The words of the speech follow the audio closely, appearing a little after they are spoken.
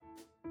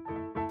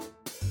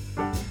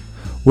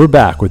We're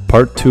back with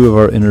part 2 of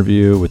our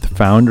interview with the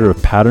founder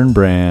of Pattern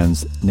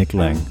Brands, Nick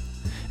Leng.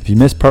 If you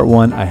missed part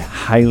 1, I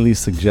highly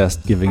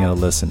suggest giving it a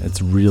listen.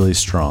 It's really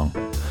strong.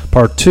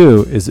 Part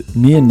 2 is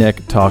me and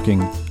Nick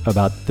talking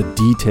about the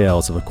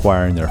details of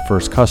acquiring their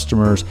first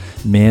customers,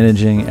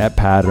 managing at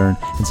Pattern,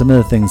 and some of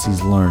the things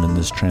he's learned in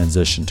this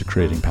transition to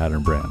creating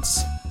Pattern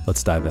Brands.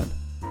 Let's dive in.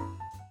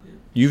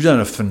 You've done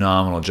a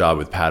phenomenal job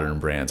with Pattern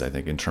Brands, I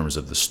think, in terms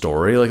of the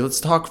story.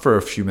 Let's talk for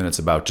a few minutes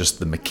about just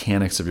the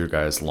mechanics of your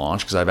guys'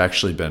 launch, because I've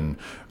actually been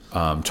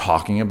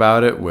talking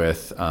about it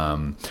with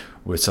some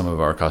of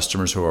our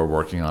customers who are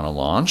working on a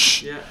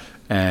launch. Yeah.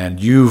 And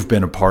you've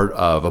been a part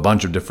of a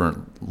bunch of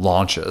different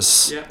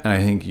launches. Yeah. And I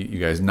think you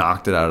guys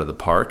knocked it out of the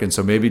park. And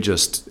so maybe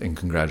and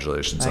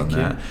congratulations on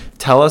that.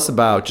 Tell us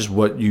about just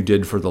what you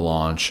did for the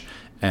launch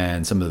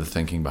and some of the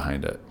thinking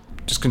behind it.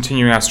 Just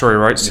continuing our story,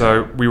 right? Yeah.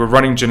 So we were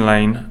running Gin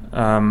Lane.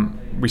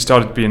 We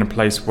started to be in a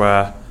place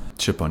where...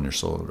 Chip on your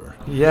shoulder.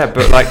 Yeah,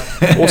 but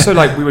also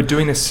we were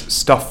doing this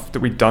stuff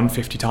that we'd done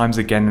 50 times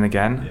again and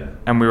again. Yeah.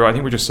 And I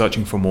think we're just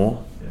searching for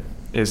more,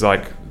 is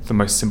the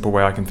most simple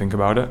way I can think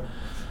about it.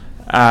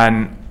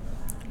 And,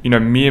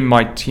 me and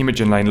my team at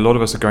Gin Lane, a lot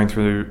of us are going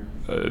through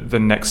the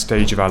next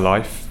stage of our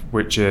life,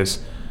 which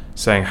is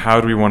saying,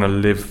 how do we want to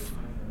live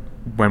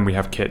when we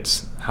have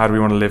kids? How do we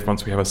want to live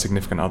once we have a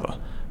significant other,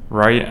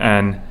 right?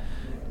 And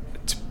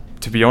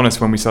to be honest,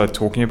 when we started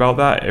talking about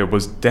that, it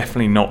was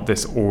definitely not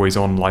this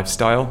always-on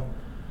lifestyle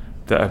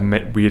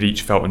that we had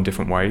each felt in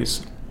different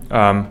ways.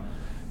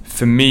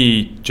 For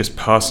me, just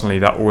personally,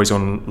 that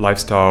always-on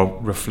lifestyle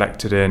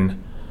reflected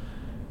in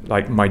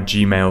my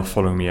Gmail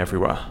following me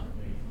everywhere,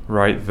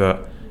 right?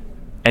 That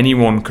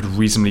anyone could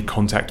reasonably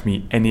contact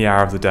me any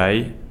hour of the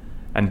day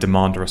and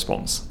demand a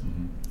response.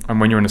 Mm-hmm. And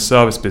when you're in a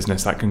service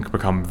business, that can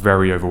become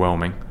very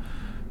overwhelming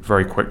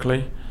very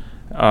quickly.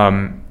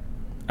 And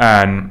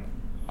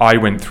I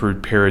went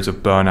through periods of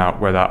burnout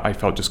where I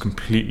felt just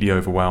completely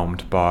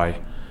overwhelmed by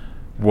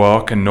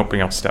work and not being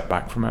able to step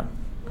back from it.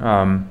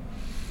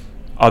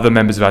 Other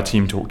members of our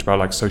team talked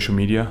about social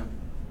media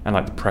and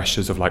the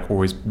pressures of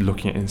always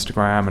looking at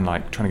Instagram and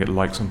trying to get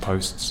likes on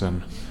posts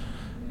and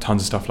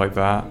tons of stuff like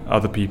that.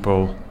 Other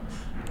people,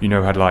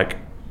 had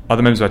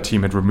other members of our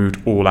team had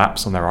removed all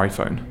apps on their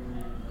iPhone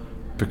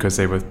because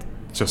they were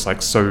just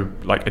so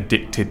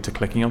addicted to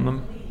clicking on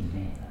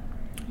them.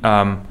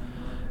 Mm-hmm.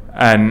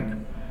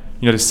 And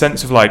the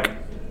sense of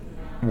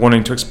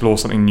wanting to explore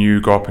something new,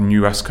 go up a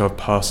new S-curve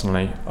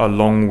personally,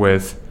 along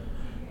with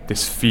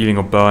this feeling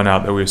of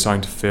burnout that we were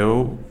starting to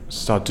feel,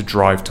 started to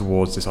drive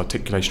towards this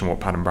articulation of what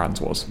Pattern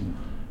Brands was.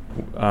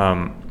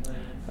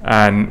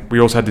 And we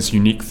also had this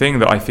unique thing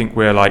that I think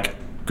we're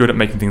good at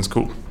making things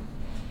cool.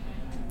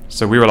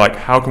 So we were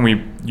how can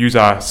we use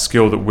our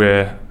skill that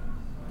we're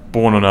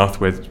born on earth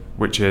with,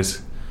 which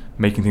is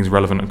making things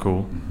relevant and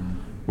cool,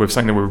 with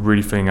something that we're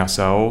really feeling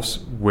ourselves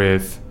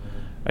with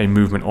a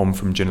movement on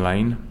from Gin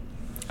Lane.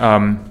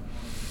 And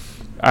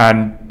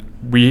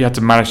we had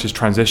to manage this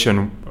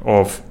transition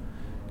of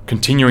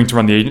continuing to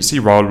run the agency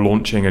while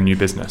launching a new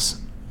business,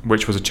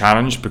 which was a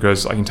challenge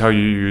because I can tell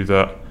you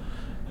that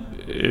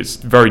it's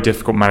very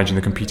difficult managing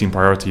the competing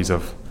priorities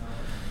of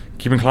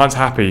keeping clients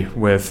happy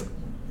with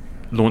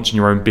launching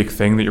your own big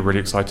thing that you're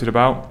really excited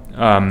about.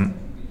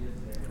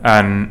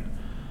 And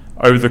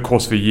over the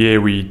course of a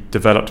year, we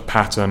developed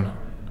Pattern.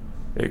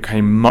 It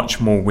came much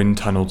more wind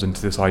tunneled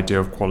into this idea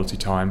of quality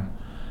time.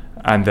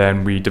 And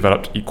then we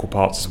developed Equal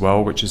Parts as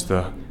well, which is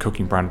the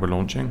cooking brand we're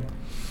launching.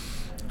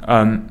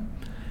 And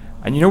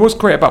what's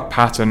great about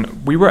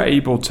Pattern? We were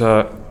able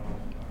to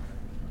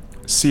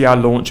see our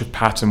launch of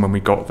Pattern when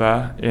we got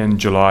there in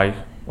July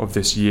of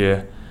this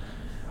year.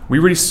 We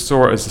really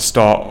saw it as the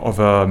start of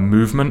a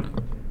movement.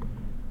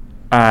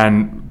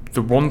 And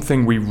the one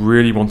thing we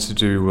really wanted to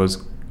do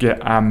was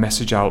get our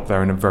message out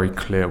there in a very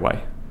clear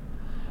way.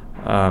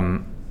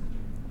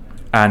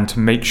 And to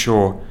make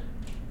sure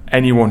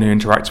anyone who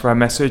interacts with our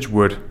message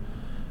would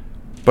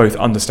both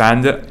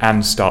understand it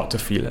and start to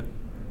feel it,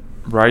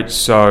 right?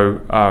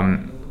 So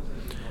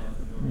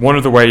one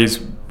of the ways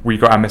we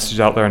got our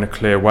message out there in a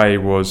clear way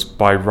was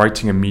by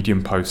writing a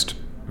Medium post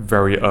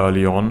very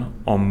early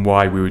on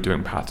why we were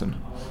doing Pattern.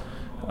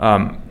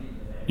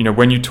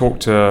 When you talk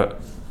to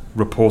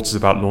reporters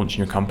about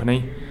launching a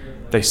company,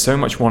 they so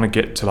much want to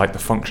get to the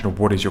function of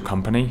what is your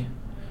company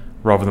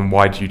rather than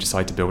why do you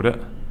decide to build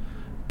it.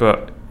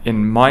 But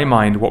in my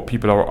mind, what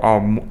people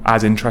are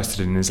as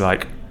interested in is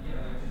the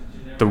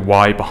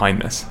why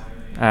behind this.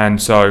 And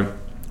so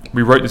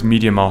we wrote this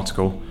Medium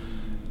article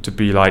to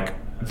be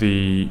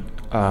the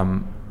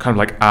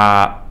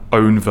our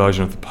own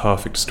version of the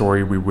perfect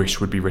story we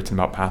wish would be written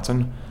about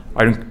Pattern.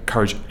 I'd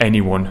encourage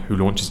anyone who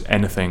launches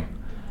anything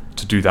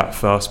to do that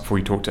first before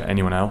you talk to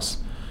anyone else,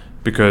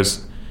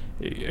 because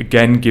it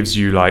again gives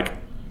you the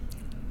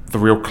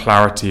real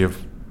clarity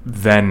of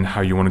then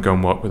how you want to go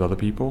and work with other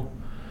people.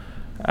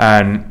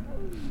 And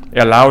it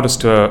allowed us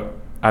to,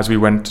 as we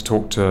went to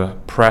talk to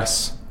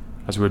press,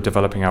 as we were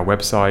developing our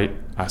website,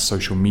 our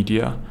social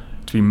media,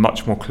 to be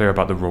much more clear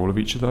about the role of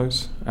each of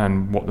those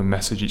and what the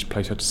message each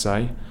place had to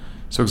say.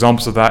 So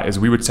examples of that is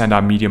we would send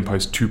our Medium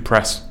post to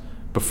press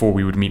before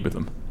we would meet with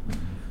them,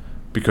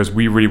 because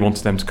we really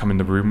wanted them to come in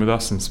the room with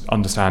us and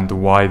understand the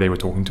why they were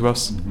talking to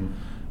us,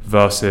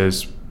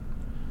 versus,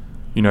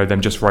 you know,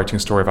 them just writing a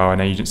story of how an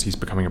agency's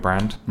becoming a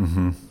brand.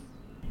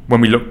 When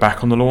we look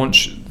back on the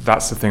launch,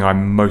 that's the thing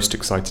I'm most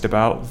excited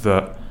about,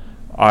 that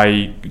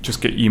I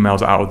just get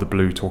emails out of the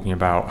blue talking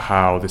about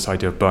how this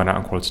idea of burnout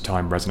and quality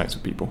time resonates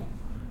with people,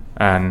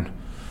 and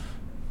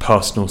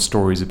personal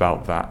stories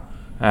about that.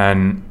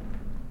 And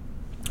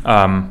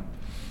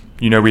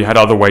you know, we had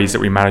other ways that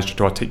we managed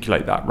to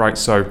articulate that, right?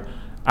 So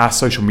our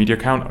social media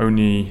account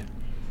only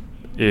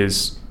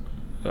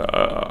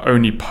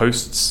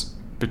posts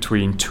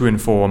between 2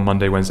 and 4 on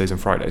Monday, Wednesdays, and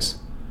Fridays.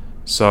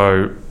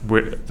 So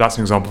that's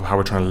an example of how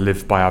we're trying to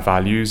live by our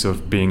values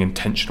of being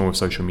intentional with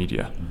social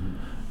media,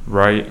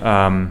 right?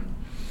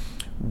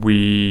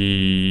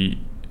 We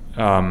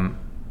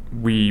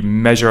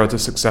measure the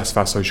success of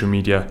our social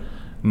media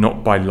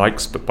not by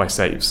likes but by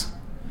saves,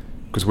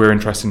 because we're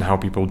interested in how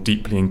people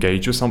deeply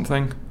engage with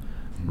something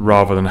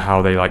rather than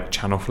how they like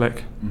channel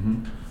flick,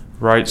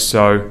 right?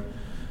 So,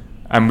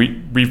 and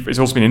it's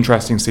also been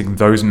interesting seeing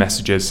those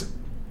messages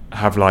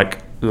have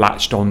like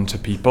latched on to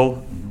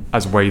people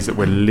as ways that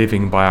we're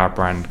living by our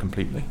brand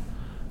completely.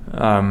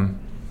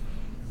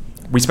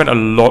 We spent a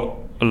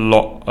lot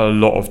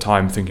of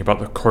time thinking about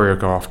the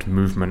choreographed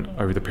movement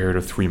over the period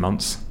of 3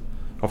 months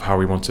of how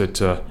we wanted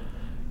to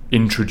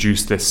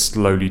introduce this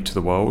slowly to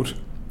the world.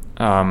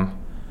 I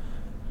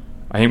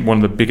think one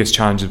of the biggest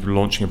challenges with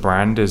launching a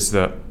brand is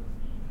that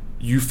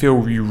you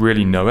feel you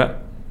really know it,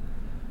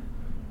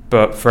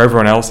 but for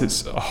everyone else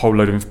it's a whole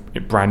load of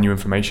brand new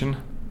information,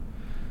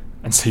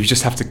 and so you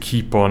just have to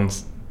keep on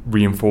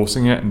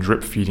reinforcing it and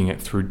drip feeding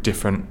it through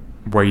different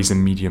ways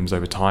and mediums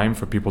over time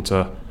for people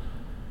to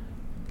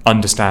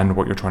understand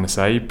what you're trying to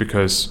say,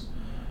 because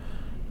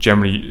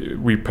generally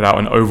we put out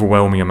an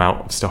overwhelming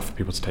amount of stuff for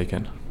people to take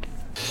in.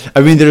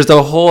 I mean, there's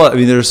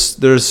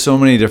so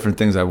many different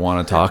things I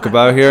want to talk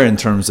about here in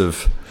terms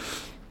of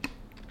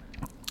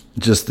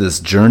just this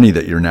journey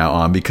that you're now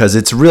on, because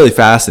it's really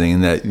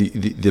fascinating that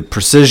the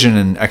precision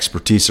and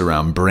expertise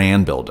around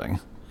brand building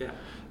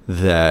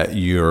that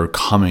you're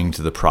coming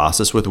to the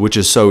process with, which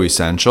is so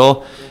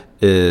essential,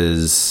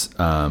 is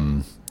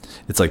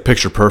it's like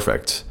picture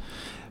perfect.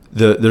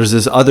 There's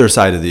this other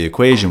side of the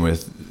equation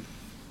with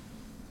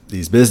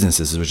these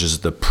businesses, which is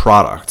the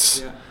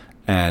products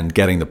and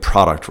getting the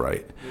product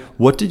right.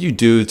 What did you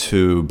do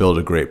to build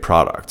a great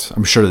product?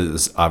 I'm sure that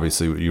this,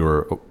 obviously you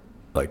were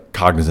like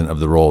cognizant of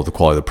the role of the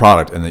quality of the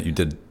product, and that you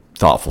did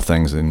thoughtful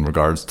things in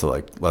regards to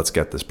like, let's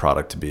get this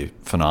product to be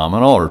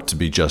phenomenal or to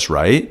be just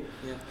right.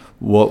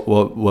 What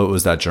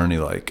was that journey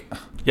like?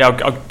 Yeah,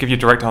 I'll give you a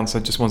direct answer.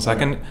 Just 1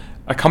 second.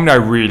 A company I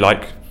really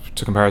like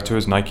to compare it to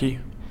is Nike,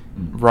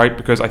 right?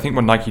 Because I think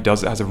what Nike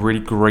does, it has a really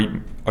great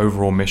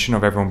overall mission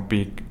of everyone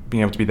being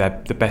able to be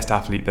the best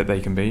athlete that they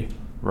can be,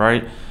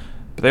 right?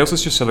 But they also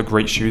just sell a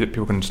great shoe that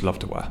people can just love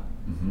to wear,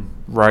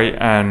 right?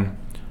 And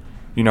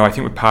you know, I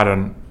think with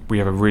Pattern we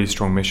have a really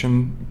strong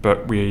mission,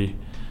 but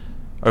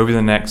over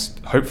the next,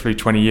 hopefully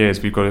 20 years,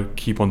 we've got to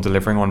keep on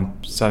delivering on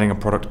selling a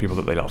product to people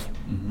that they love,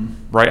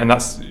 right? And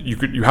that's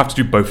you have to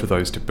do both of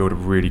those to build a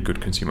really good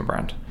consumer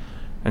brand.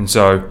 And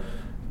so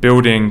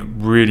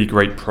building really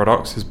great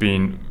products has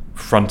been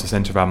front and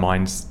center of our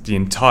minds the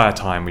entire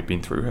time we've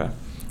been through here.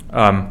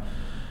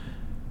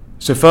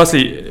 So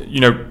firstly, you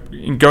know,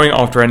 in going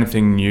after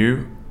anything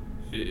new,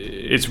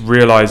 it's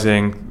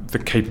realizing the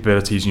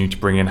capabilities you need to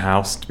bring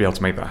in-house to be able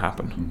to make that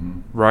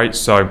happen, right?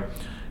 So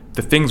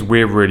the things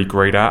we're really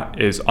great at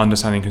is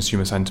understanding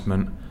consumer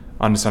sentiment,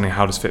 understanding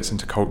how this fits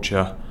into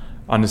culture,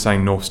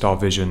 understanding North Star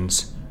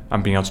visions,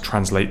 and being able to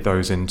translate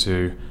those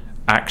into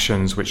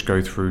actions which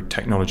go through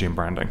technology and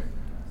branding.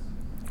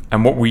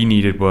 And what we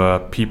needed were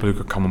people who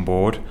could come on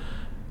board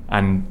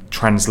and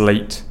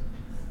translate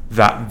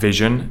that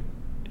vision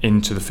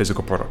into the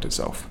physical product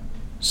itself.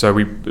 So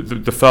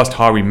the first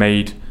hire we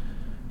made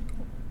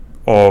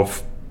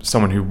of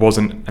someone who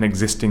wasn't an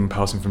existing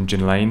person from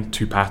Gin Lane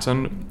to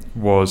Pattern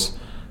was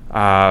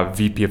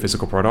VP of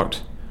physical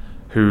product,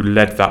 who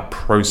led that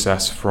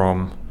process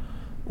from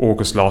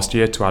August last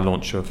year to our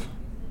launch of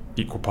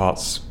Equal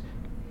Parts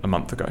a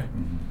month ago.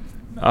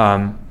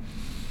 That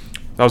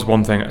was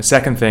one thing. A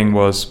second thing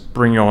was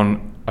bringing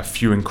on a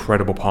few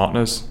incredible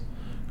partners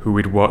who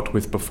we'd worked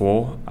with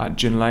before at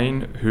Gin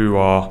Lane, who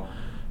are,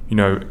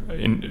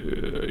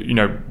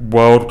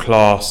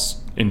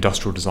 world-class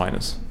industrial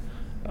designers,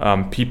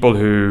 people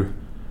who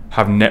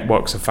have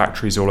networks of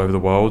factories all over the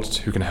world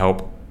who can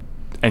help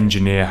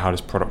engineer how this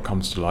product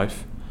comes to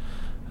life.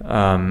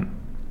 And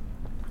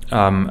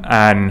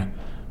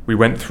we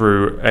went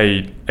through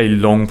a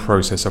long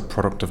process of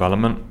product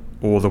development,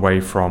 all the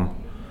way from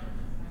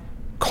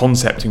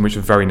concepting, which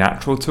was very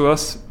natural to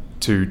us,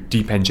 to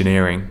deep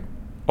engineering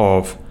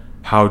of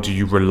how do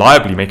you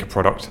reliably make a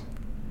product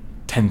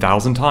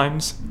 10,000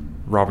 times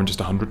rather than just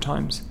 100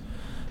 times.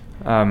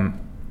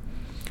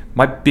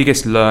 My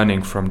biggest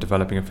learning from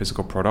developing a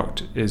physical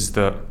product is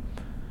that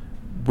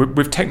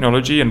with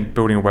technology and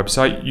building a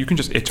website, you can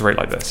just iterate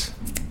like this,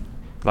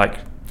 Like,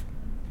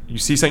 you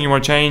see something you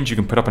want to change, you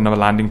can put up another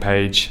landing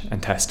page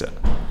and test it.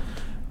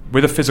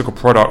 With a physical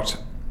product,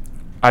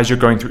 as you're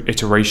going through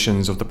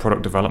iterations of the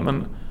product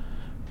development,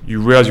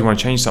 you realize you want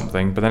to change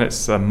something, but then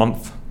it's a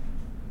month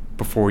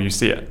before you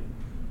see it,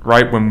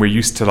 right? When we're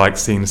used to like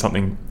seeing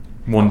something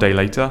one day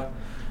later,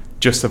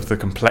 just of the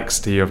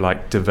complexity of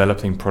like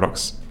developing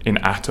products in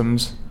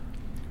atoms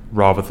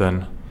rather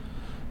than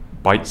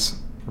bytes,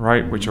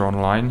 right, which are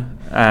online.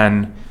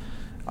 And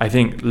I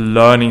think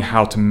learning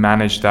how to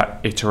manage that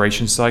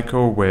iteration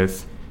cycle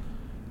with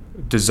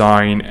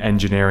design,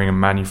 engineering, and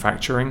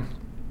manufacturing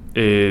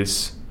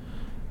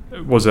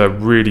was a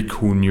really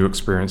cool new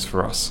experience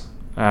for us.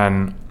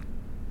 And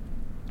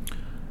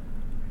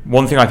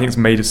one thing I think has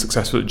made us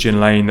successful at Gin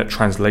Lane that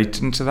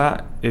translated into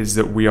that is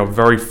that we are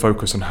very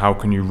focused on how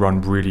can you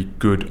run really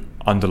good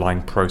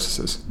underlying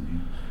processes.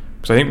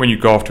 So I think when you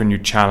go after a new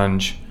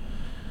challenge,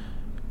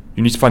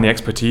 you need to find the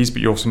expertise,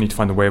 but you also need to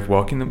find the way of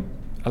working that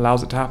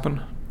allows it to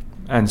happen.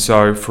 And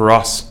so for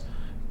us,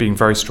 being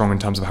very strong in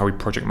terms of how we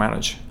project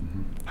manage,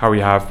 how we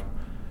have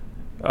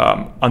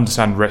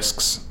understand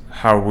risks,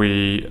 how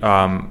we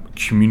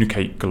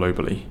communicate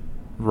globally,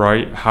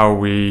 right? How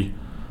we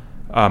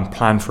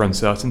plan for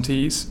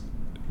uncertainties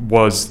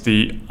was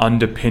the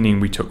underpinning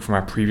we took from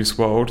our previous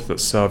world that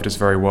served us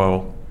very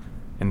well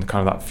in the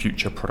kind of that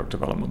future product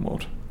development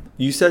world.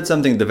 You said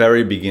something at the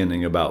very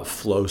beginning about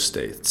flow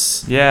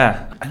states.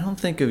 Yeah. I don't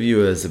think of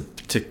you as a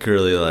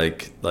particularly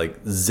like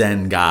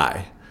Zen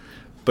guy,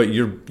 but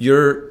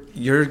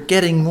you're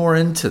getting more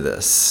into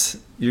this.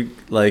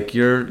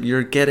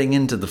 You're getting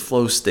into the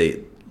flow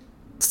state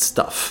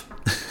stuff.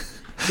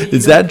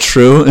 Is that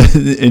true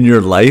in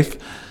your life?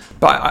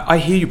 But I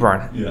hear you,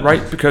 Brian,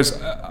 right?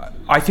 Because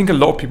I think a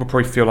lot of people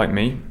probably feel like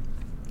me,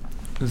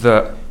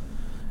 that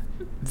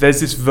there's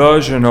this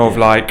version of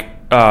like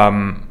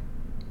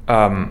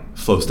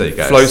flow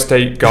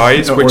state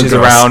guys, which is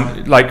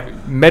around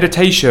like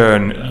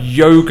meditation,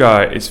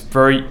 yoga. It's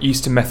very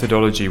Eastern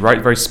methodology,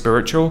 right? Very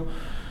spiritual,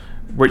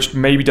 which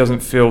maybe doesn't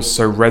feel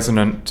so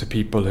resonant to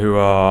people who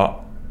are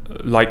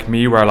like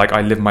me, where like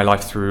I live my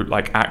life through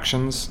like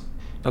actions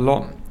a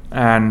lot.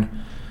 And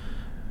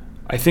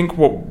I think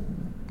what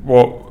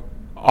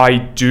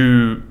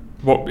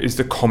is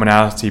the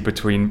commonality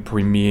between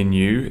probably me and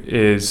you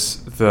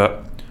is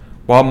that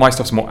while my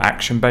stuff's more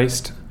action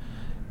based,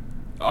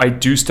 I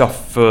do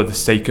stuff for the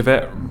sake of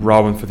it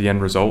rather than for the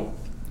end result.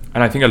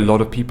 And I think a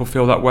lot of people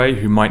feel that way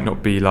who might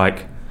not be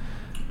like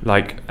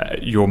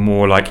your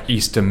more like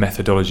Eastern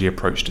methodology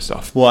approach to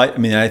stuff. Well, I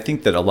mean, I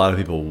think that a lot of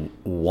people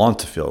want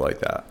to feel like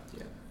that,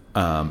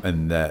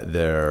 and that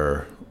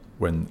they're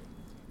when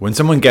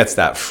someone gets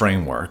that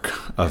framework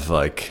of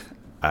like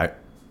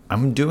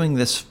I'm doing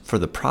this for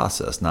the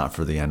process, not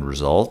for the end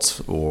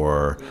results,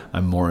 or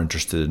I'm more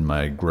interested in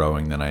my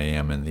growing than I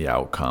am in the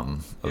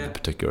outcome of a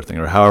particular thing,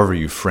 or however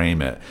you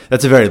frame it.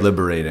 That's a very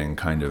liberating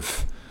kind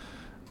of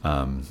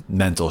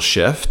mental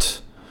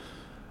shift.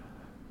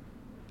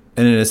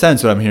 And in a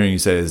sense, what I'm hearing you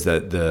say is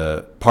that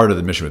the part of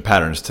the mission with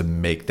Pattern is to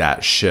make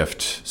that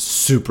shift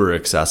super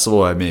accessible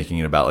by making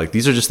it about like,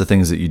 these are just the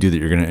things that you do that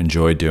you're going to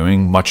enjoy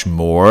doing much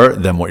more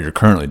than what you're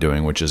currently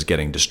doing, which is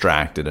getting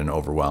distracted and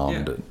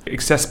overwhelmed. Yeah.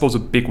 Accessible is a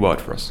big word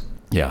for us.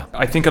 Yeah.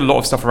 I think a lot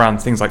of stuff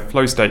around things like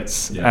flow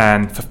states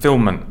and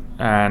fulfillment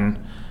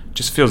and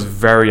just feels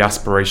very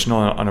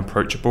aspirational and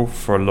unapproachable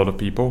for a lot of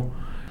people.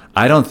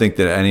 I don't think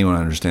that anyone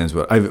understands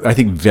I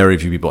think very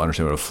few people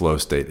understand what a flow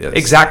state is.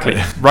 Exactly.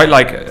 Right.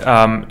 Like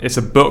it's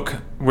a book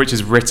which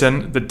is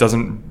written that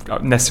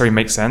doesn't necessarily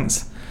make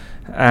sense.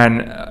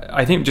 And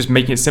I think just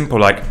making it simple,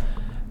 like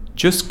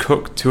just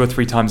cook 2 or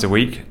 3 times a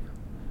week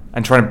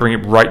and trying to bring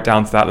it right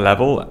down to that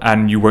level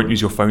and you won't use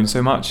your phone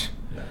so much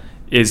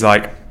is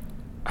like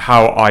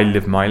how I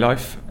live my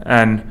life.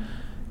 And,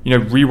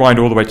 rewind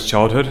all the way to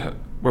childhood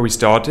where we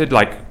started,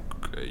 like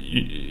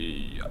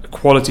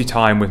quality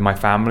time with my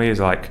family is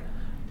like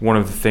one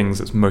of the things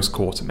that's most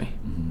core to me.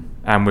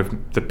 And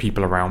with the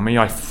people around me,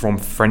 I form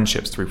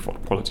friendships through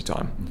quality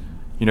time.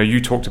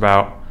 You talked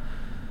about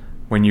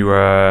when you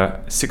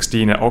were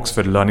 16 at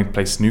Oxford learning to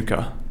play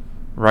snooker,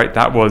 right?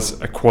 That was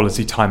a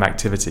quality time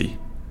activity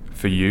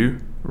for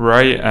you,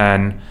 right?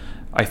 And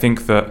I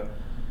think that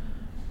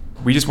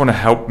we just want to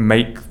help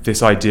make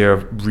this idea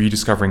of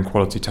rediscovering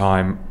quality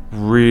time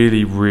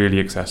really, really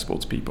accessible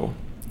to people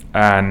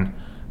and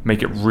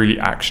make it really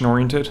action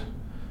oriented,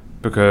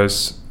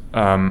 because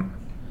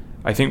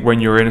I think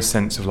when you're in a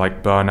sense of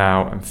like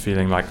burnout and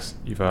feeling like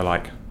either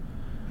like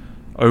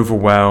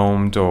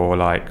overwhelmed or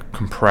like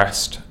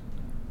compressed,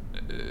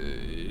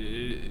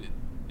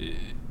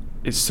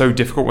 it's so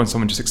difficult when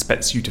someone just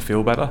expects you to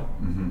feel better,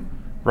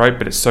 right?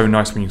 But it's so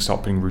nice when you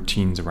start putting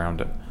routines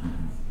around it.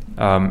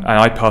 And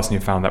I personally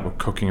have found that with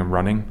cooking and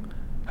running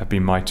have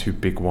been my 2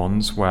 big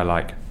ones, where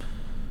like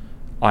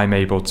I'm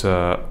able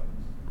to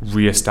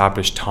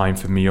re-establish time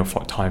for me or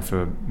time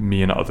for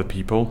me and other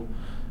people,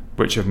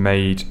 which have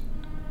made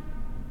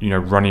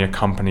running a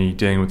company,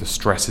 dealing with the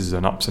stresses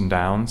and ups and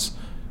downs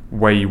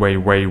way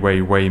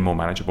more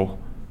manageable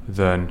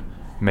than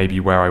maybe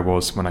where I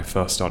was when I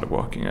first started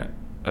working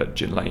at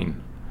Gin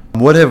Lane.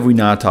 What have we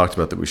not talked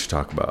about that we should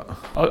talk about?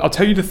 I'll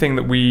tell you the thing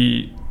that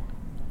we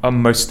are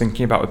most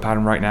thinking about with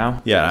Pattern right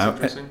now. Yeah,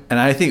 and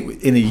I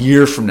think in a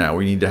year from now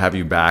we need to have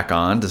you back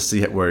on to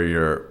see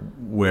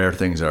where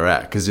things are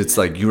at, because it's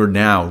like you're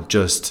now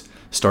just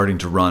starting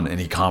to run an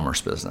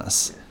e-commerce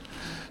business.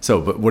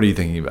 So, but what are you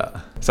thinking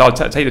about? So I'll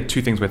tell you the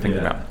two things we're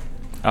thinking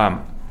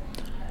about.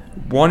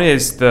 One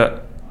is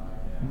that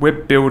we're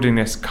building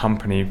this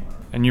company,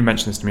 and you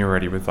mentioned this to me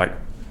already, with like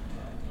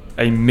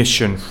a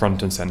mission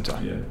front and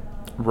center,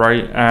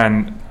 right?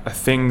 And a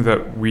thing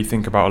that we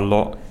think about a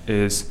lot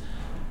is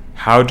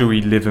how do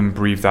we live and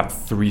breathe that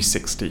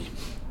 360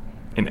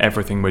 in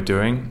everything we're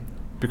doing?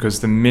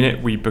 Because the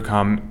minute we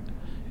become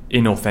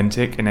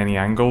inauthentic in any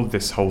angle,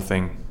 this whole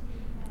thing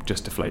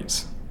just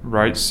deflates,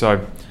 right?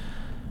 So,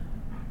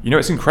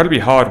 it's incredibly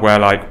hard where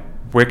like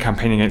we're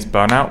campaigning against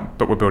burnout,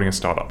 but we're building a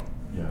startup.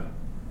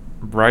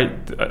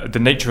 Right? The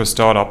nature of a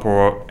startup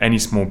or any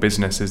small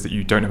business is that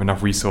you don't have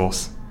enough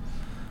resource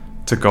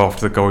to go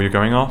after the goal you're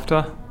going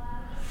after,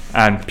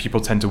 and people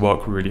tend to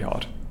work really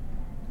hard.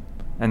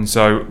 And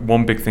so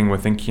one big thing we're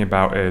thinking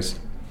about is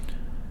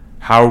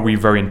how are we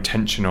very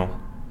intentional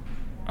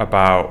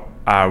about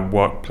our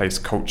workplace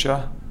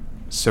culture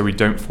so we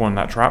don't fall in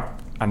that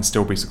trap and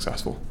still be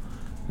successful.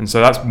 And so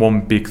that's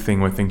one big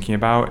thing we're thinking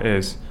about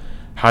is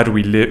how do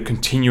we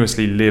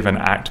continuously live and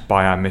act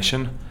by our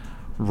mission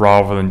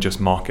rather than just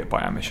market by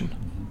our mission.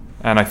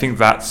 And I think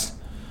that's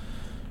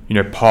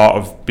part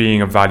of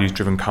being a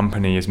values-driven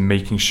company is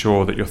making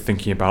sure that you're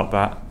thinking about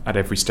that at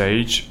every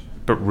stage,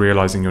 but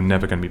realizing you're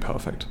never going to be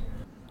perfect.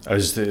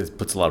 It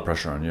puts a lot of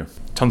pressure on you.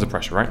 Tons of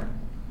pressure, right?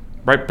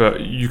 Right,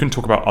 but you can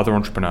talk about other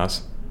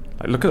entrepreneurs.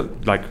 Like, look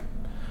at like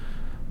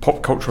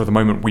pop culture of the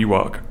moment we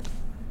work.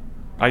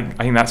 I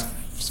think that's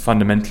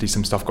fundamentally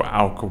some stuff got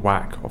out of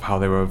whack of how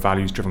they were a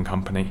values-driven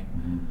company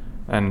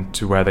and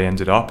to where they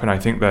ended up. And I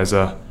think there's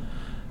a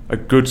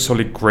good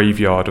solid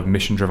graveyard of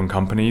mission-driven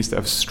companies that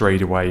have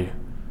strayed away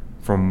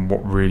from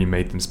what really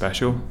made them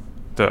special.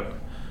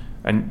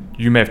 And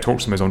you may have talked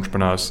to some of those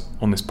entrepreneurs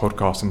on this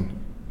podcast and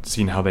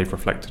seen how they've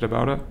reflected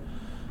about it.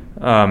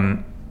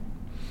 So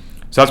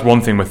that's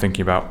one thing we're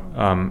thinking about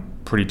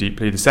pretty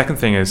deeply. The second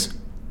thing is,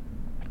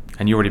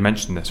 and you already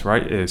mentioned this,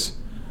 right, is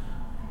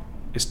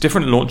it's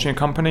different launching a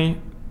company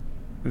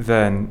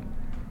than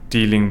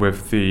dealing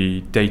with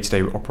the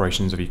day-to-day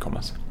operations of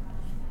e-commerce.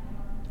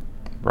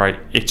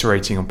 Right,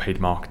 iterating on paid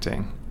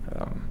marketing,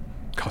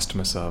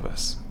 customer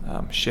service,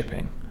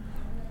 shipping,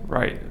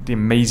 right? The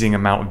amazing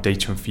amount of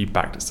data and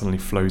feedback that suddenly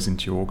flows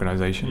into your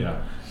organization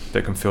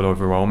that can feel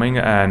overwhelming,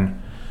 and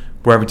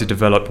we're having to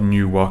develop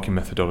new working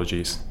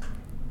methodologies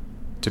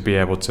to be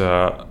able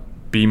to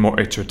be more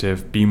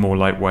iterative, be more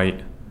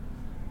lightweight,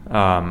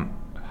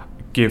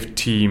 give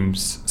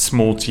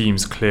small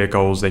teams clear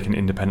goals they can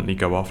independently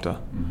go after,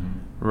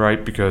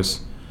 right?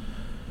 Because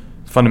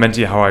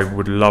fundamentally how I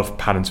would love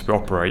Pattern to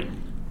operate,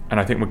 and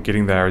I think we're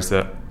getting there, is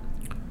that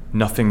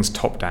nothing's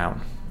top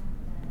down,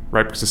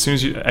 right? Because as soon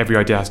as every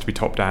idea has to be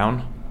top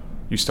down,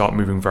 you start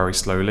moving very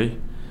slowly.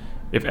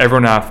 If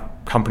everyone in our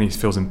company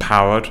feels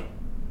empowered,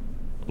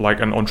 like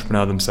an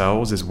entrepreneur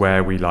themselves, is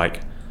where we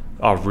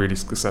are really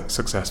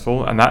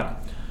successful. And that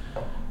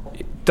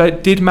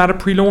did matter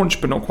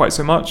pre-launch, but not quite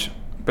so much.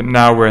 But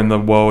now we're in the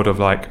world of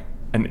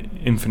an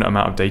infinite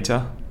amount of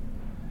data.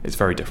 It's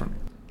very different.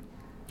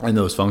 And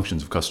those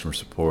functions of customer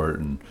support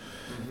and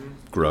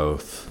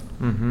growth,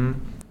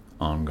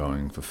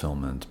 ongoing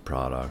fulfillment,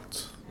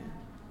 product.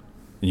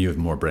 And you have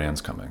more brands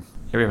coming.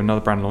 Yeah, we have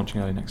another brand launching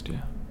early next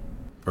year.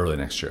 Early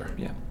next year?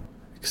 Yeah.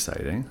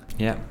 Exciting.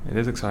 Yeah, it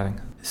is exciting.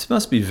 This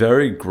must be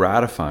very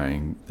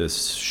gratifying,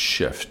 this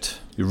shift.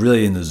 You're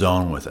really in the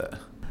zone with it.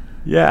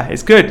 Yeah,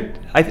 it's good.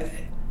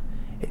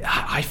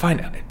 I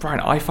find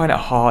it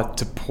hard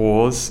to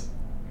pause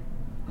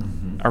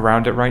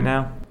around it right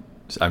now.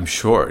 I'm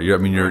sure.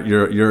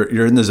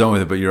 You're in the zone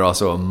with it, but you're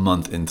also a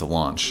month into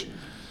launch.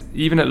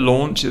 Even at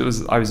launch,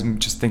 I was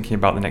just thinking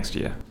about the next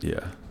year.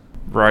 Yeah.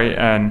 Right,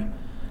 and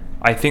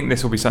I think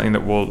this will be something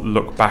that we'll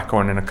look back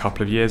on in a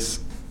couple of years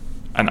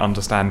and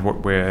understand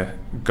what we're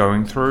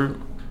going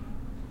through,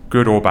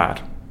 good or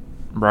bad,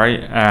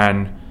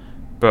 right?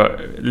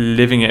 But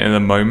living it in the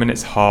moment,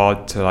 it's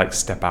hard to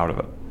step out of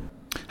it.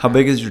 How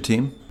big is your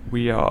team?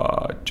 We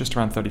are just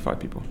around 35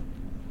 people.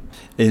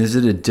 Is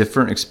it a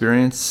different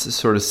experience,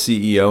 sort of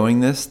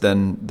CEOing this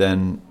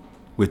than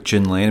with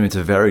Gin Lane? I mean, it's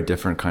a very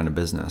different kind of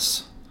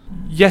business.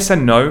 Yes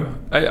and no.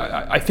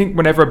 I think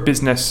whenever a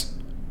business,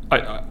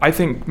 I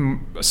think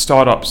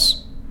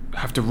startups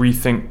have to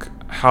rethink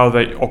how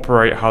they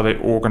operate, how they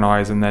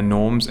organize, and their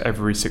norms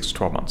every 6 to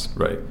 12 months.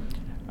 Right.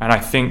 And I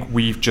think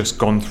we've just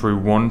gone through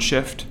one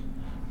shift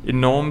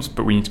in norms,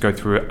 but we need to go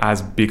through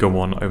as big a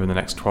one over the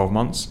next 12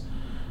 months.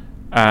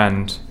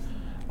 And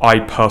I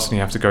personally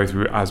have to go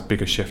through as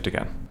big a shift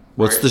again.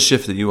 What's the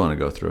shift that you want to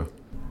go through?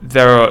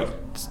 There are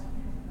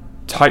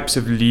types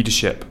of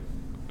leadership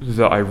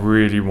that I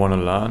really want to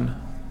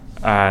learn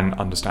and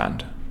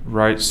understand,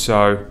 right?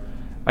 So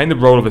I think the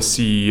role of a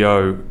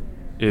CEO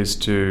is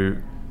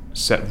to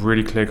set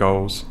really clear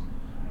goals,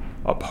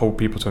 uphold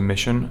people to a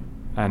mission,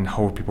 and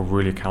hold people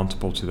really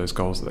accountable to those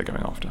goals that they're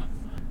going after.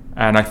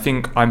 And I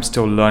think I'm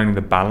still learning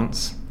the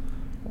balance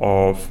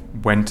of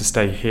when to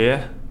stay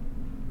here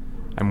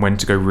and when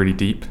to go really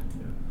deep,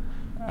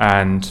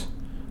 and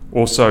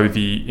also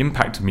the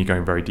impact of me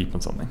going very deep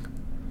on something.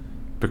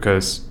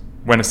 Because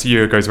when a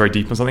CEO goes very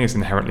deep on something, it's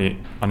inherently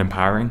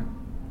unempowering,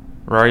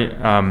 right?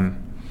 And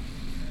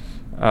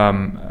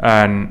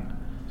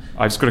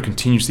I've just got to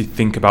continuously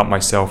think about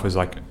myself as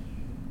like,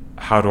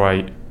 how do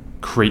I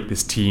create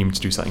this team to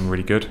do something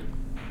really good?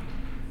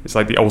 It's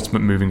like the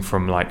ultimate moving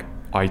from like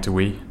I to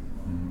we,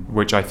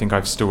 which I think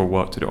I've still got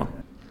work to do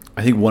on.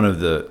 I think one of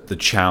the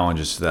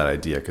challenges to that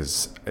idea,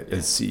 because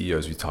as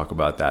CEOs we talk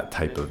about that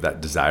type of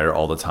that desire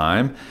all the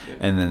time,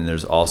 and then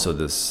there's also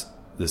this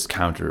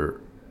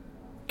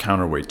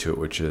counterweight to it,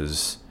 which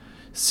is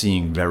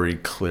seeing very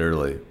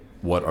clearly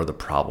what are the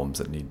problems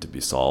that need to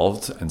be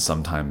solved, and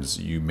sometimes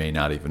you may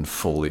not even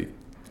fully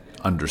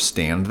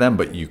understand them,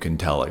 but you can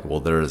tell like, well,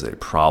 there is a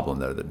problem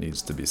there that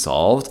needs to be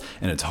solved,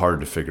 and it's hard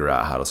to figure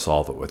out how to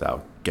solve it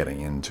without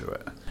getting into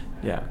it.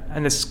 Yeah,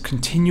 and this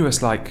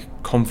continuous like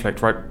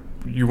conflict, right?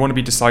 You want to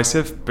be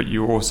decisive, but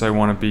you also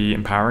want to be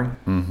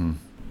empowering,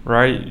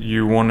 right?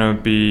 You want to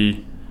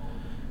be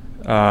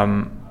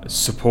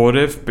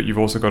supportive, but you've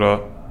also got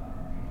to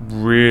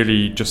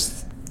really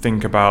just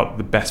think about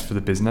the best for the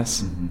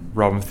business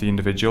rather than for the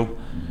individual.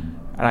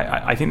 And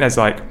I think there's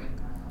like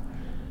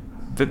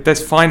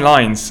there's fine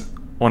lines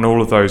on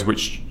all of those,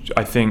 which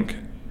I think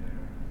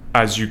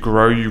as you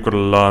grow, you've got to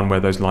learn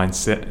where those lines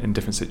sit in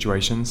different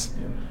situations.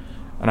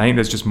 And I think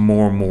there's just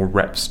more and more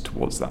reps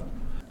towards that.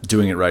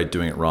 Doing it right,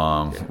 doing it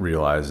wrong,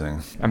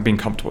 realizing. And being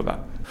comfortable with that.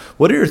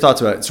 What are your thoughts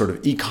about sort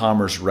of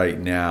e-commerce right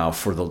now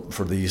for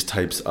these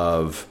types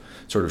of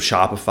sort of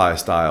Shopify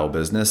style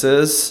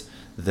businesses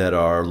that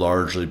are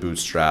largely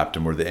bootstrapped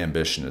and where the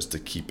ambition is to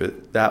keep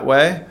it that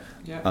way,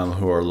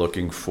 who are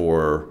looking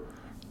for,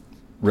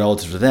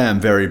 relative to them,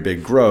 very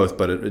big growth,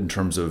 but in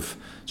terms of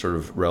sort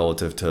of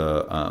relative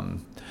to,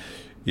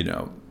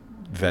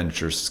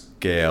 venture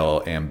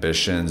scale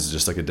ambitions,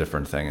 just like a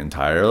different thing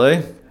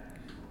entirely?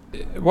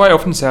 What I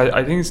often say,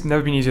 I think it's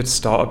never been easier to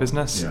start a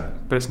business,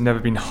 but it's never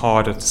been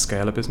harder to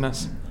scale a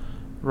business,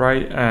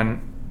 right? And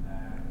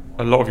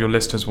a lot of your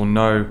listeners will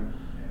know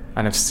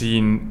and have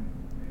seen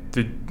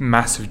the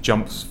massive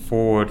jumps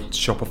forward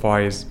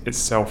Shopify is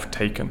itself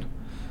taken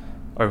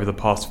over the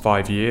past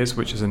 5 years,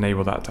 which has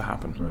enabled that to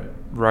happen,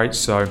 right?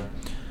 So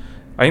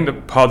I think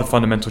that part of the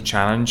fundamental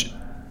challenge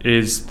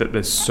is that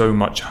there's so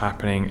much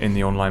happening in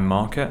the online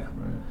market,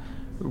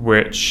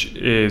 which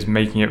is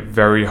making it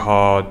very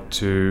hard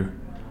to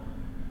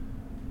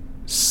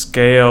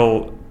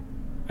scale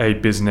a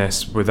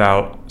business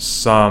without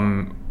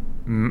some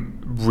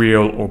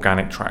real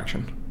organic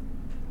traction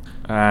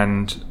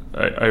and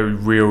a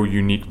real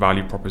unique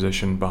value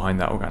proposition behind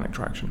that organic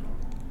traction.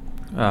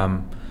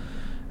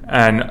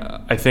 And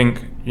I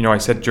think, I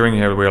said during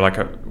here we're like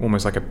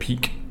almost like a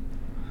peak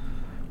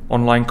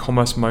online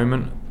commerce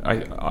moment.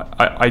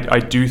 I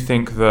do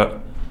think that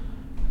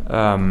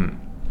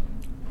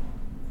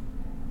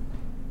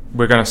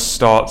we're going to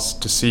start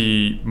to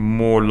see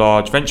more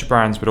large venture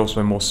brands, but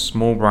also more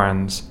small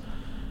brands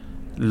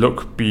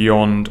look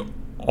beyond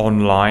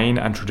online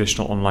and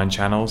traditional online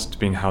channels to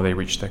being how they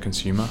reach their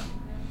consumer.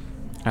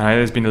 And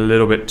there's been a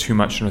little bit too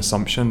much an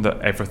assumption that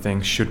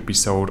everything should be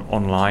sold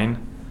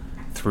online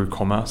through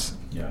commerce.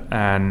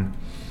 And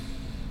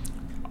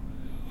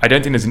I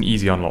don't think there's an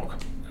easy unlock.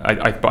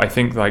 But I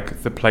think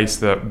like the place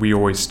that we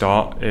always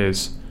start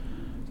is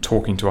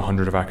talking to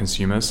 100 of our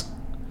consumers,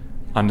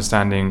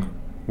 understanding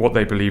what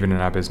they believe in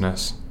our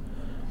business,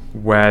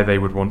 where they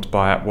would want to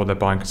buy it, what their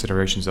buying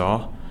considerations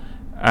are.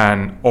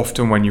 And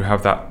often when you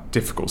have that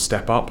difficult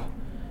step up,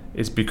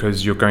 it's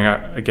because you're going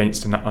out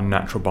against an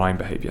unnatural buying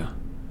behavior.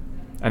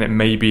 And it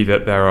may be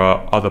that there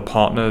are other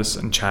partners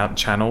and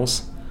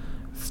channels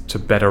to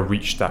better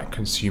reach that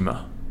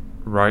consumer,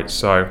 right?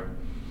 So,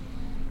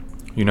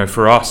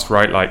 for us,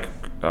 right, like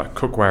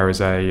cookware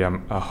is a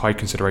high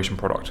consideration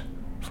product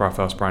for our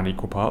first brand,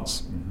 Equal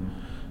Parts,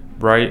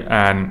 right?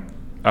 And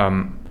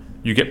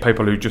you get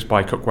people who just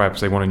buy cookware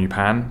because they want a new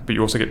pan, but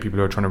you also get people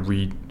who are trying to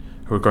read,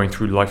 who are going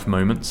through life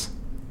moments,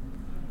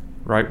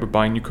 right, with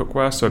buying new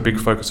cookware. So a big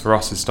focus for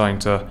us is starting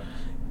to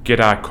get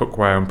our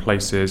cookware in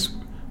places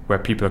where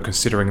people are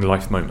considering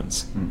life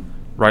moments,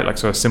 right? Like,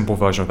 so a simple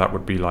version of that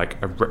would be like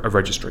a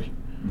registry,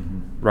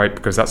 right?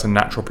 Because that's a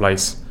natural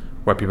place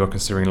where people are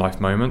considering life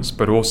moments,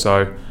 but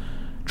also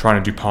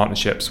trying to do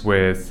partnerships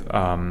with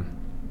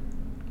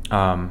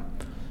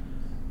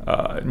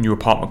new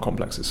apartment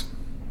complexes,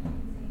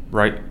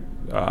 right?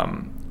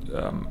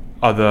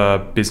 Other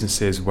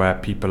businesses where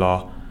people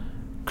are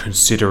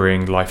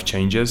considering life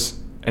changes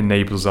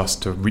enables us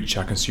to reach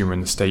our consumer in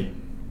the state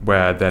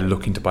where they're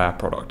looking to buy our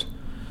product.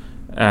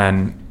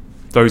 And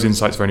those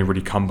insights have only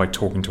really come by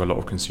talking to a lot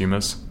of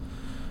consumers,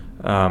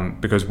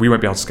 because we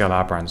won't be able to scale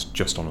our brands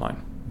just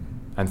online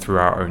and through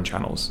our own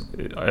channels.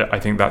 I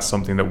think that's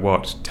something that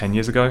worked 10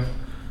 years ago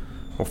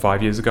or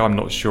 5 years ago. I'm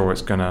not sure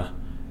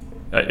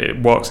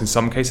it works in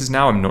some cases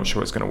now. I'm not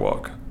sure it's going to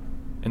work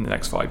in the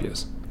next 5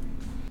 years.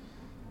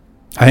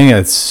 I think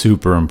that's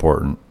super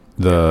important.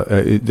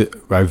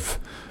 I've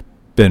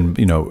been,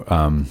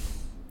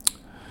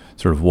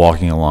 sort of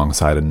walking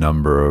alongside a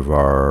number of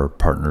our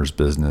partners'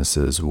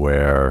 businesses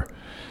where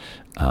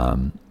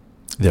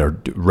they're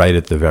right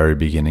at the very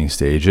beginning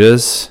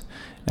stages,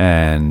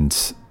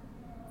 and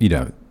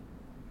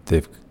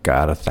they've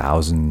got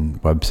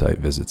 1,000 website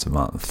visits a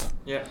month.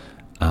 Yeah.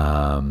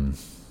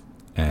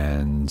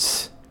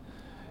 And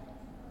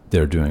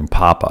they're doing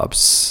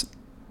pop-ups,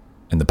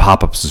 and the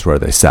pop-ups is where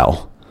they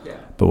sell. Yeah.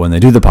 But when they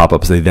do the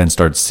pop-ups, they then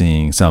start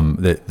seeing it's not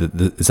that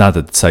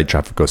the site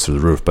traffic goes through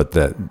the roof, but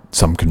that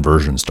some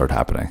conversions start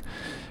happening.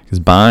 Because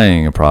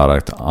buying a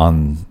product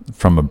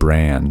from a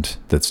brand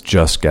that's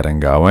just getting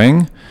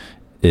going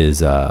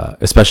is,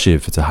 especially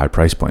if it's a high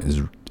price point,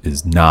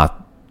 is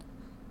not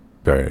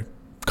very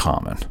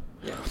common.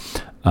 Yeah.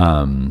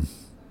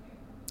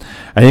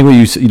 I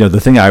think the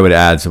thing I would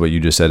add to what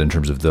you just said in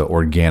terms of the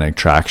organic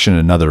traction,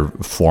 another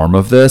form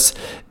of this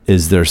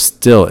is there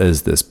still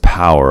is this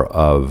power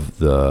of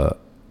the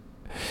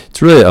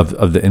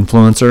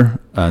influencer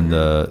and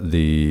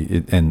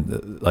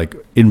like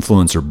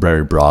influencer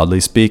very broadly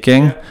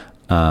speaking,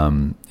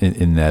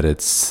 in that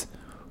it's,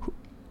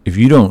 if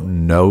you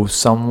don't know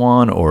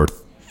someone or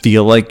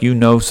feel like you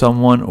know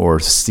someone or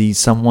see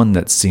someone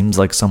that seems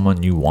like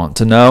someone you want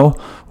to know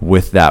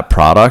with that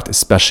product,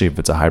 especially if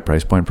it's a high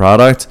price point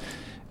product,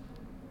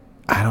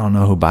 I don't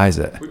know who buys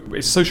it.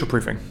 It's social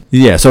proofing.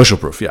 Yeah, social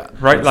proof, yeah.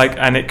 Right? Like,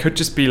 and it could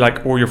just be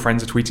like all your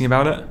friends are tweeting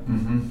about it,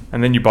 and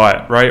then you buy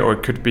it, right? Or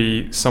it could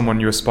be someone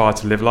you aspire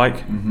to live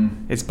like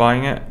is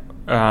buying it.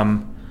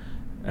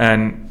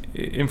 And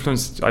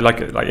influence, I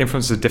like it. Like,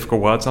 influence is a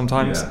difficult word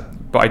sometimes,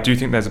 but I do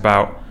think there's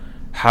about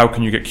how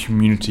can you get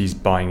communities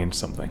buying into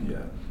something.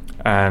 Yeah.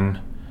 And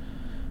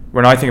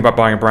when I think about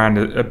buying a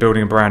brand,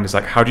 building a brand, is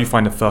like, how do you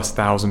find the first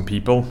 1,000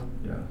 people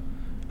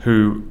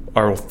who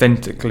are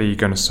authentically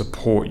going to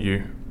support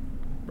you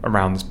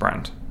around this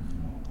brand,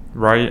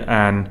 right?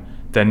 And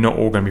they're not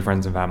all going to be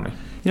friends and family.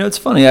 It's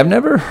funny. I've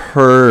never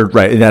heard,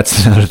 right,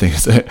 that's another thing.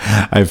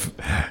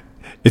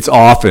 It's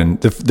often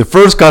the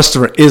first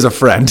customer is a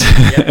friend,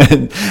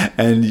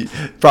 and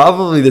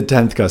probably the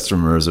 10th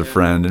customer is a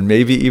friend, and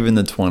maybe even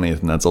the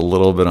 20th, and that's a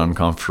little bit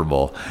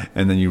uncomfortable.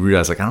 And then you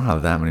realize, like, I don't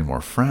have that many more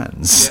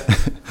friends.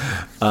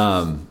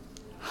 Yeah.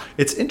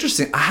 It's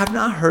interesting. I have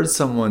not heard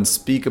someone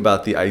speak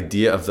about the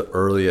idea of the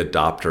early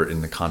adopter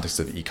in the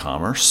context of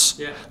e-commerce.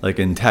 Yeah. Like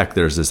in tech,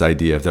 there's this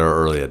idea of there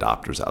are early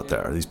adopters out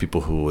there. These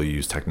people who will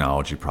use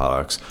technology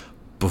products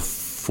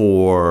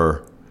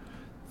before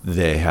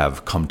they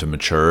have come to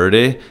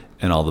maturity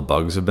and all the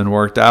bugs have been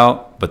worked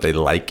out, but they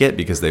like it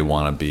because they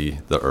want to be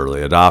the early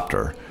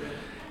adopter.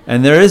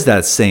 And there is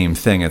that same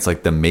thing. It's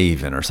like the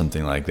Maven or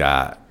something like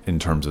that in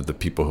terms of the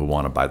people who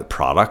want to buy the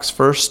products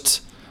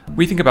first.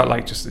 We think about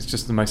it's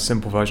just the most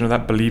simple version of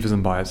that, believers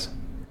and buyers.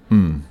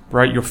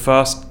 Right? Your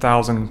first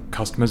 1,000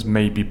 customers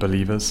may be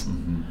believers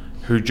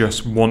who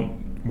just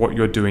want what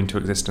you're doing to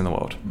exist in the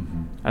world.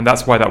 And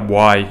that's why that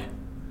why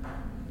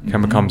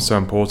can become so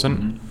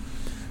important.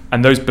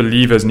 And those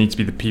believers need to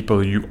be the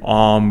people you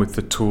arm with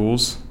the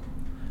tools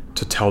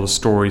to tell the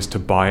stories to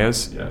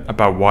buyers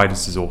about why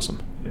this is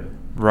awesome. Yeah.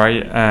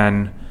 Right?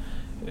 And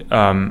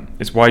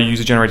it's why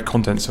user-generated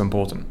content is so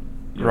important.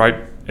 Right?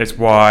 It's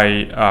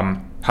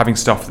why having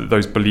stuff that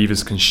those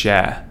believers can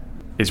share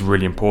is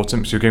really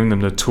important. So you're giving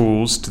them the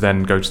tools to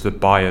then go to the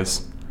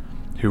buyers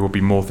who will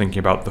be more thinking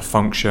about the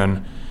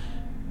function.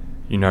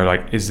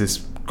 Like, is this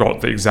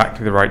got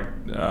exactly the right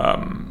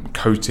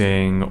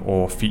coating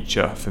or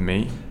feature for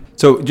me?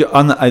 So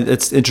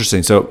it's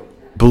interesting. So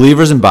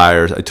believers and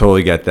buyers, I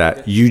totally get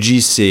that.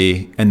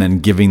 UGC, and then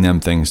giving them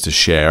things to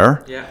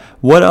share. Yeah.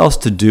 What else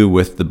to do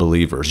with the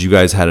believers? You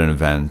guys had an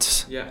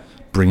event. Yeah.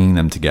 Bringing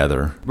them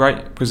together.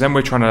 Right, because then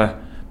we're trying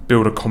to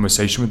build a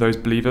conversation with those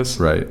believers.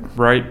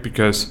 Right,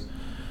 because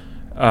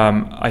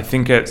I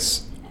think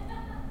it's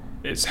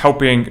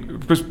helping,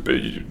 because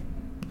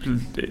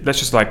let's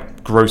just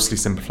like grossly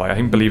simplify. I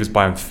think believers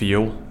buy on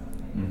feel,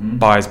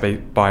 buyers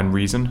buy on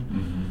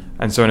reason,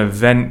 and so an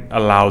event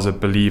allows a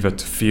believer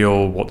to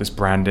feel what this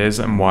brand is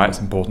and why it's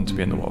important to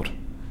be in the world.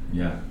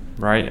 Yeah.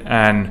 Right,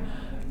 and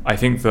I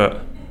think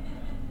that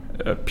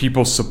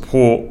people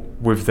support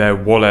with their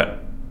wallet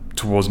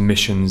towards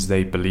missions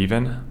they believe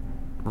in.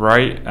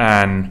 Right,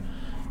 and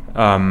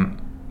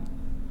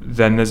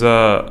then there's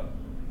a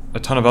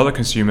ton of other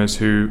consumers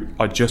who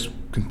are just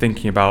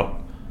thinking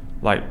about,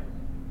 like,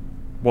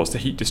 what's the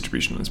heat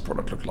distribution of this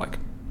product look like?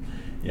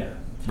 Yeah.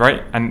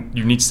 Right, and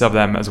you need to serve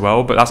them as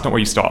well, but that's not where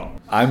you start.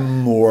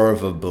 I'm more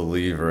of a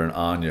believer, and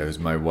Anya, who's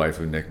my wife,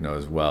 who Nick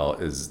knows well,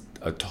 is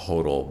a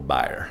total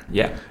buyer.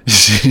 Yeah.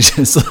 She's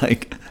just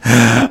like,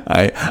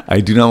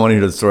 I do not want to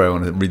hear the story. I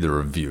want to read the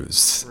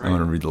reviews. Right. I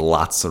want to read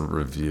lots of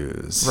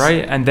reviews.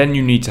 Right. And then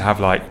you need to have,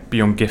 like, be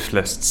on gift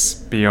lists,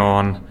 be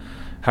on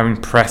having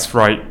press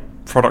write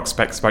product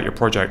specs about your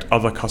project,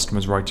 other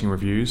customers writing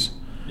reviews.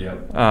 Yeah.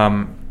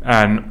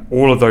 And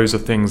all of those are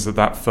things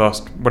that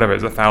first, whatever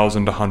it's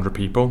 1,000, 100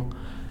 people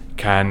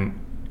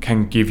can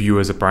give you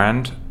as a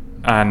brand,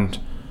 and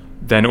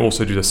then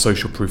also do the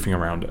social proofing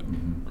around it.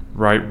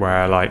 right?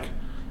 Where like,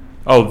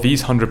 oh,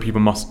 these 100 people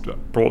must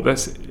have bought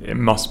this, it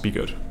must be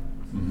good,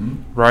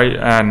 right?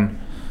 And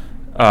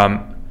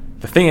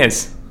the thing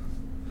is,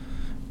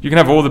 you can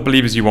have all the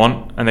believers you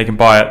want, and they can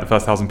buy it, the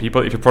first 1,000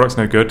 people. If your product's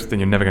no good, then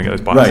you're never going to get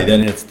those buyers. Right.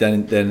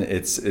 Then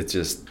it's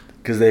just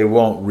because they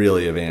won't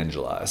really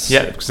evangelize.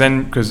 Yeah,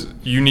 because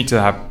you need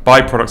to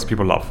buy products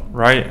people love,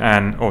 right?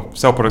 Or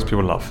sell products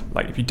people love.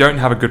 Like if you don't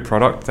have a good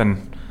product,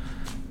 then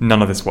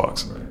none of this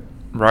works,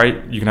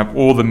 right? You can have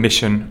all the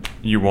mission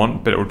you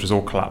want, but it will just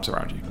all collapse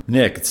around you.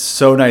 Nick, it's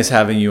so nice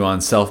having you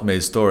on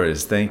Self-Made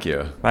Stories. Thank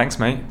you. Thanks,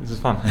 mate. This is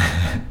fun.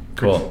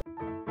 Cool.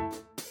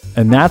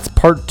 And that's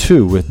part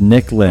 2 with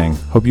Nick Ling.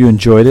 Hope you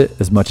enjoyed it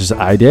as much as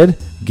I did.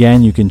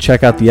 Again, you can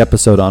check out the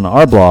episode on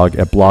our blog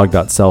at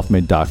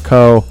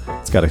blog.selfmade.co.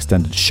 It's got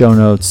extended show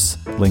notes,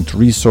 linked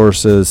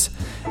resources,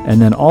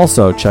 and then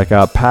also check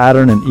out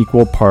Pattern and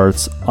Equal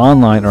Parts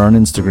online or on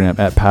Instagram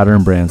at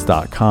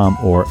patternbrands.com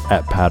or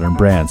at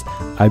patternbrands.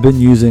 I've been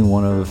using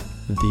one of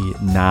the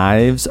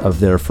knives of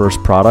their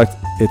first product.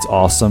 It's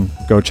awesome.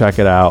 Go check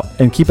it out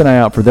and keep an eye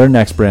out for their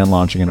next brand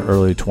launching in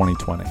early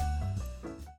 2020.